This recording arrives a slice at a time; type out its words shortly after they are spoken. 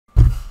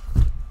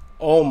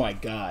Oh my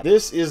god.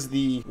 This is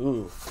the...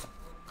 Ooh.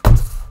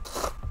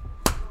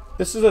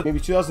 This is a maybe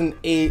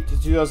 2008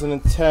 to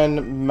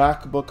 2010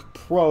 MacBook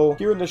Pro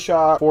here in the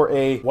shop for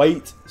a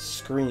white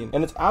screen.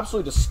 And it's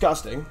absolutely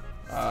disgusting.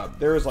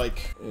 There's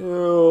like,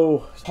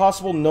 ew,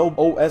 possible no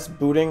OS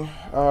booting.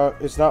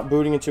 It's not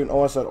booting into an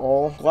OS at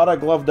all. Glad I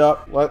gloved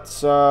up.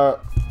 Let's, okay,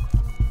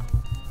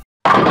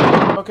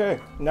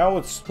 now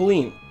it's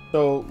clean.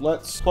 So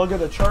let's plug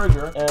in a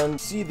charger and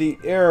see the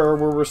error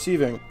we're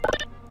receiving.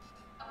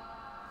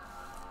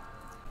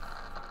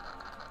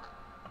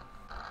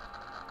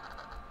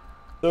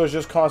 So it's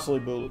just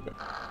constantly boot looping.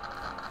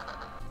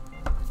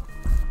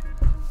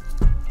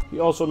 He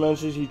also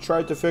mentions he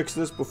tried to fix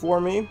this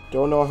before me.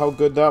 Don't know how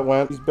good that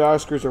went. These back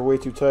screws are way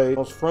too tight.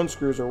 Those front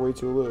screws are way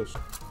too loose.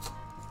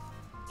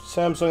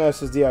 Samsung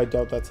SSD, I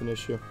doubt that's an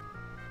issue.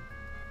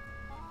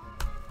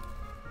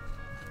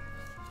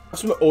 Have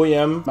some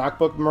OEM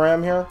MacBook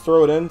RAM here.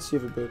 Throw it in, see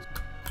if it boots.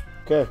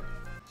 Okay.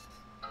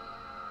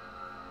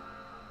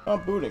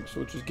 Not booting, so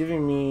which is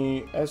giving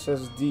me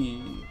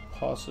SSD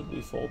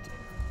possibly faulty.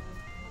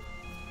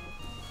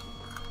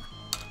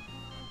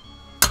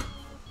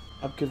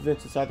 I'm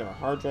convinced it's either a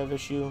hard drive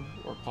issue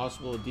or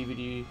possible a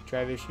DVD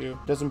drive issue.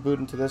 Doesn't boot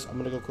into this. I'm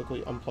gonna go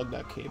quickly unplug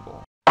that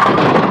cable.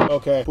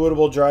 Okay,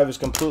 bootable drive is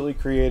completely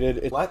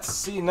created. Let's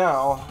see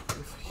now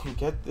if we can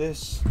get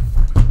this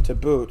to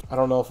boot. I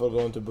don't know if it'll go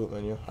into boot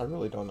menu. I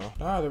really don't know.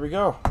 Ah, there we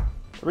go. There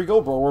we go,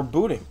 bro. We're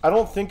booting. I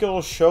don't think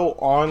it'll show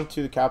on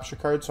to the capture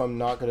card, so I'm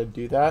not gonna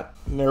do that.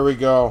 And there we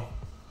go.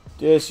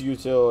 This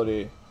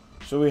utility.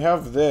 So we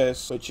have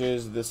this, which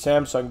is the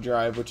Samsung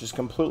drive, which is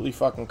completely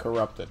fucking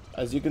corrupted.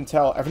 As you can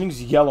tell,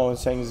 everything's yellow and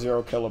saying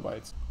 0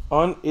 kilobytes.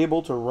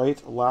 Unable to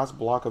write last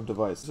block of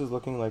device. This is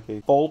looking like a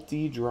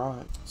faulty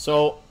drive.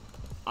 So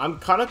I'm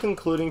kind of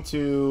concluding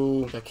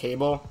to the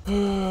cable.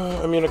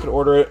 I mean, I could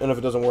order it, and if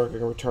it doesn't work, I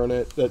can return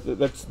it.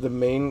 That's the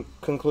main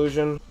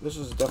conclusion. This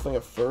is definitely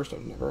a first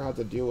I've never had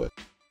to deal with.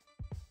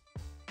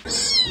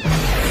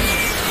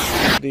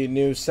 The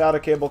new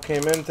SATA cable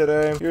came in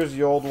today. Here's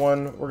the old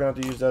one. We're gonna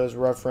have to use that as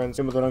reference.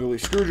 Came with an ugly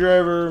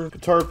screwdriver,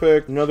 guitar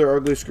pick, another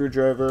ugly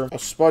screwdriver, a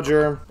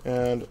spudger,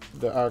 and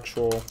the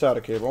actual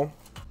SATA cable.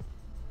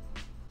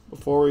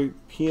 Before we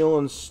peel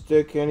and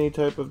stick any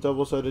type of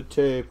double-sided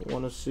tape, I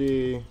want to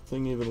see if the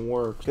thing even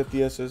works. Get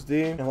the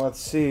SSD, and let's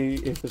see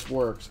if this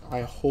works.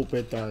 I hope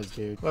it does,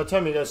 dude. By the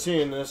time you guys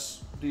seeing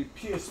this, the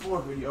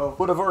PS4 video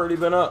would have already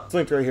been up. It's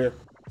linked right here.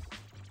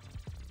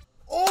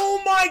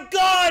 Oh my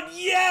god,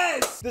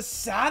 yes! The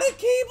SATA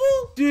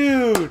cable?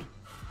 Dude!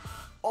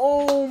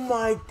 Oh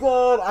my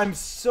god, I'm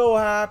so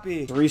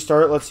happy.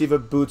 Restart, let's see if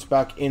it boots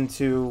back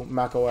into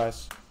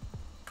macOS.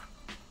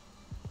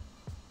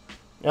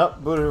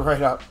 Yep, booted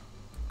right up.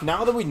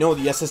 Now that we know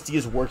the SSD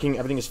is working,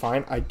 everything is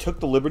fine, I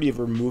took the liberty of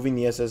removing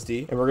the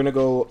SSD, and we're gonna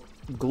go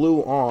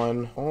glue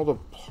on all the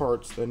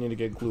parts that need to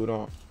get glued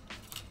on.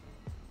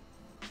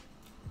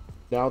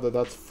 Now that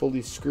that's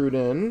fully screwed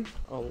in,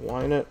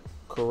 align it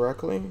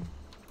correctly.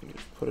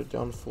 Just put it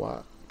down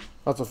flat.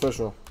 That's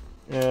official.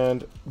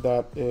 And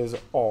that is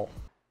all.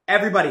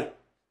 Everybody,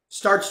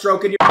 start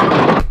stroking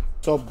your...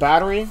 So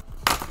battery.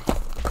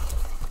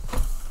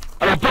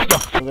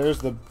 So there's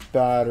the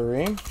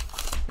battery.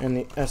 And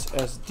the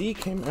SSD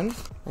came in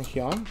right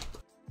here.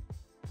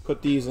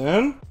 Put these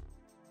in.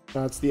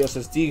 That's the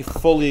SSD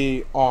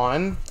fully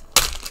on.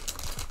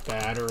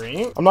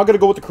 Battery. I'm not going to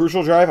go with the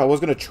crucial drive. I was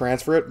going to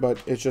transfer it,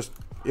 but it's just,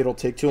 it'll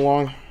take too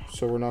long.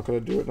 So we're not going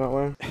to do it that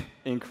way.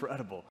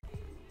 Incredible.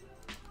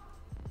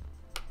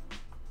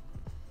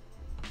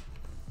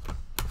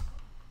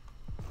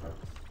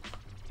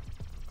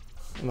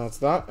 And that's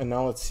that. And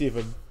now let's see if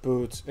it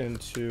boots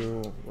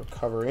into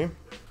recovery.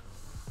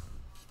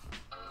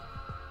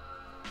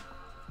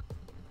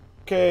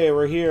 Okay,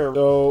 we're here.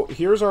 So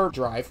here's our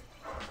drive.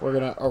 We're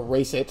gonna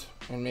erase it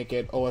and make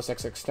it OS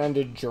X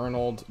extended,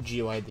 journaled,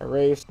 GUID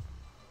erase.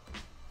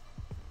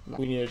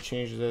 We need to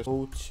change this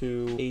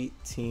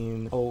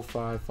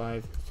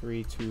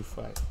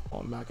 0218055325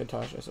 on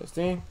Macintosh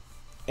SSD.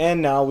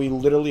 And now we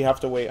literally have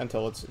to wait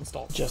until it's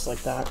installed. Just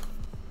like that,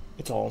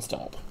 it's all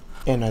installed.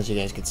 And as you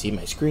guys can see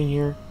my screen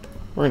here,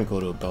 we're gonna go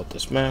to About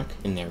This Mac,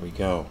 and there we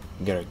go.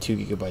 We got our 2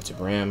 GB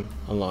of RAM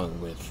along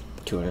with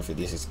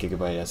 256 GB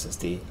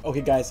SSD.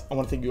 Okay guys, I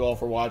want to thank you all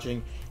for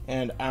watching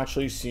and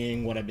actually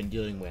seeing what I've been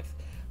dealing with.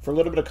 For a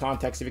little bit of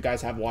context, if you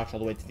guys have watched all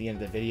the way to the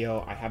end of the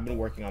video, I have been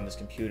working on this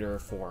computer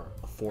for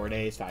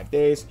 5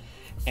 days,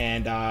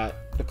 and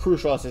the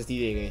crucial SSD that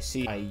you guys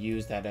see, I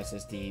use that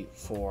SSD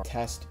for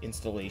test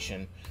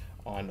installation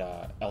on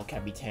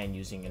LCABB10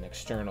 using an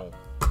external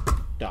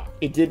dock.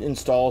 It did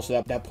install,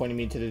 so that pointed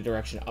me to the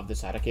direction of the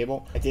SATA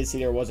cable. I did see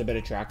there was a bit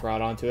of track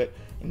route onto it,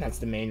 and that's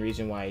the main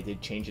reason why I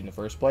did change in the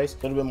first place. A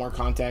little bit more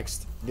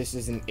context, this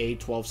is an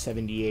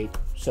A1278,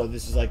 so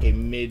this is like a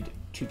mid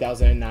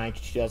 2009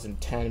 to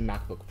 2010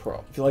 MacBook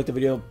Pro. If you liked the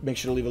video, make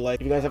sure to leave a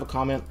like. If you guys have a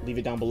comment, leave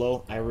it down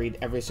below. I read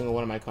every single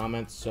one of my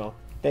comments, so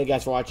thank you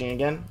guys for watching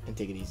again, and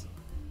take it easy.